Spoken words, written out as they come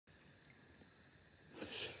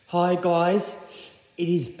Hi guys, it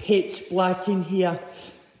is pitch black in here,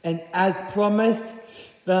 and as promised,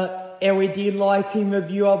 the LED lighting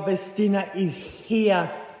review of Vestina is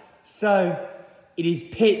here. So it is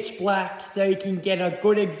pitch black, so you can get a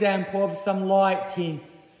good example of some lighting.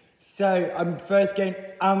 So I'm first going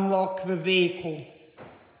to unlock the vehicle.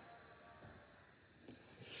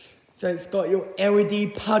 So it's got your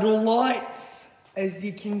LED puddle lights, as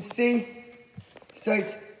you can see. So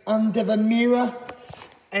it's under the mirror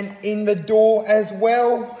and in the door as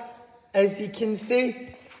well, as you can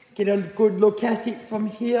see. Get a good look at it from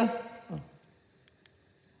here.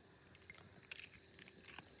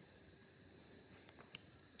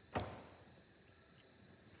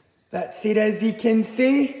 That's it, as you can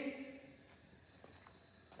see.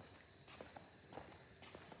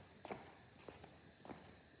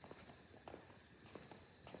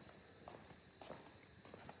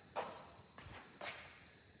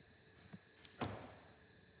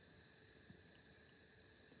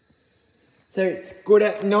 So it's good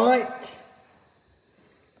at night.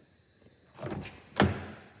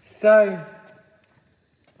 So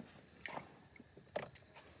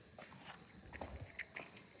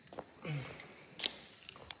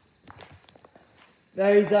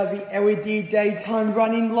those are the LED daytime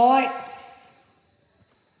running lights.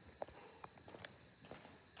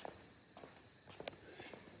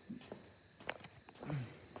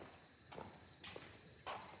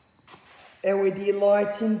 LED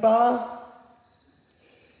lighting bar.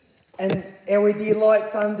 And LED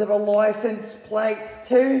lights under the license plates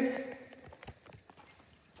too.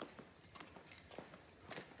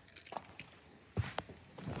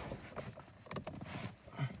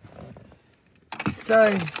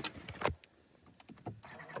 So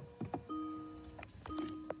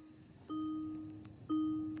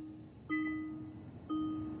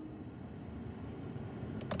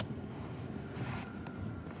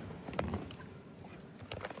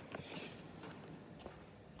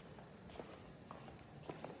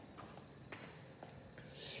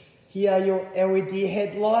here are your LED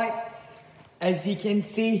headlights. As you can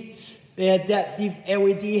see, they're adaptive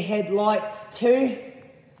LED headlights too.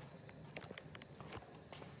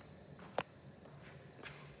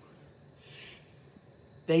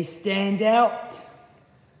 They stand out.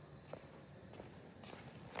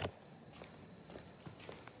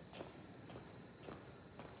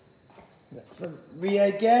 That's the rear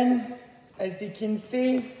again, as you can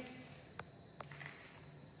see.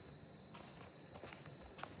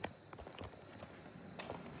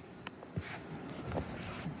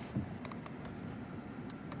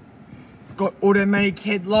 It's got automatic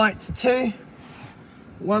headlights too.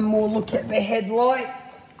 One more look at the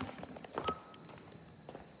headlights.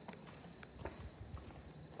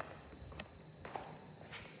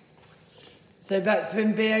 So that's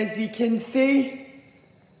them there, as you can see.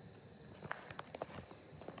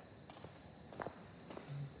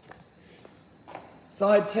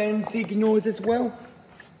 Side turn signals as well.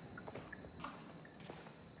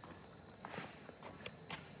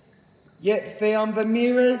 Yep, found the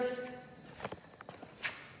mirrors.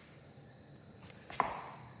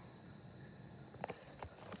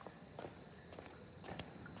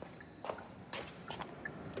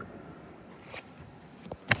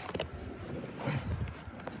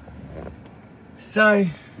 So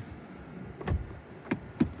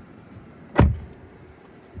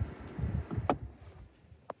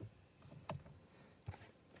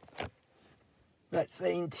that's the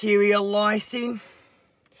interior lighting,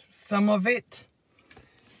 some of it.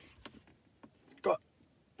 It's got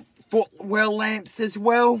footwell lamps as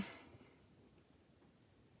well.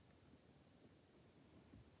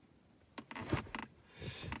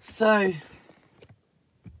 So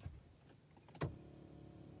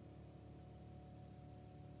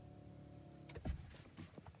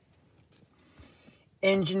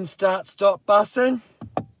engine start stop button.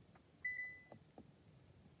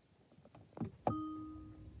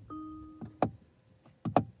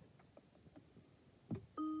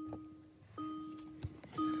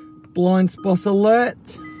 Blind spot alert.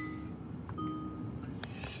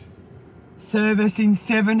 Service in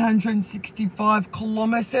 765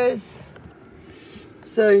 kilometers.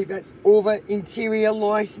 So that's all the interior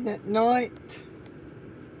lighting at night.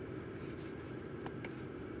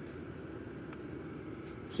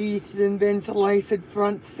 Heated and ventilated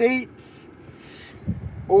front seats.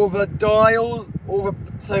 All the dials, all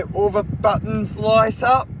the buttons light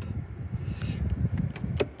up.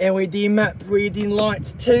 LED map reading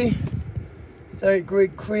lights too. So it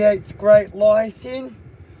creates great lighting.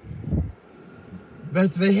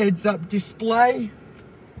 There's the heads up display.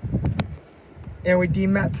 LED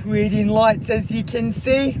map reading lights, as you can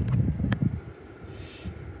see.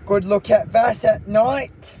 good look at that at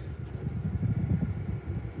night.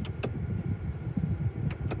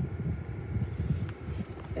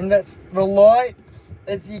 And that's the lights,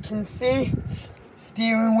 as you can see.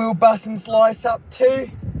 Steering wheel buttons lights up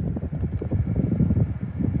too.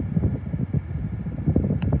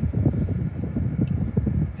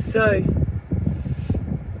 So,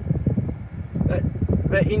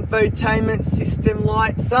 the infotainment system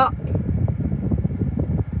lights up.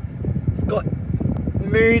 It's got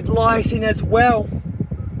mood lighting as well.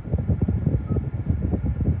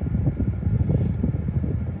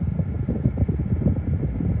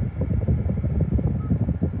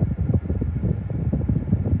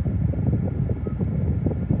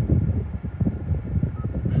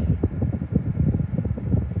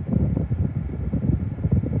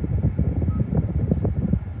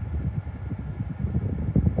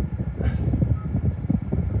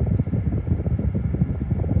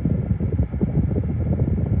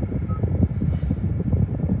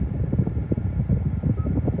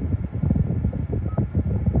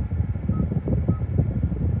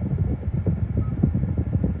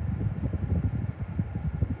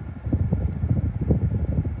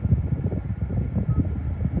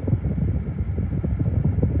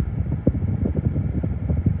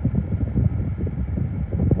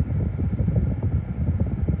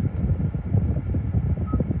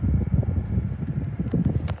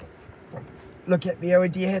 Look at the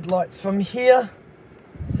LED headlights from here.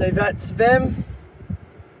 So that's them.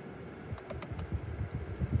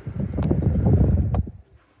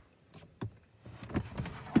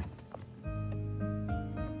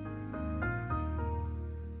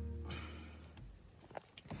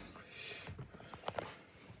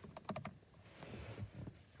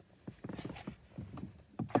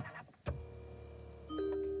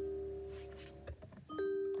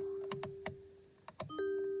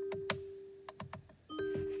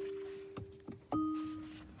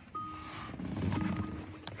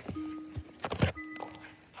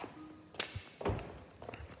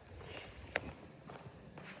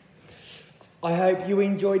 I hope you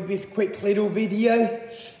enjoyed this quick little video,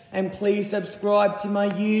 and please subscribe to my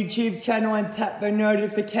YouTube channel and tap the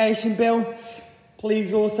notification bell.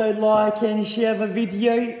 Please also like and share the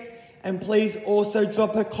video, and please also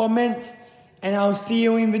drop a comment, and I'll see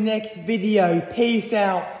you in the next video. Peace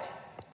out.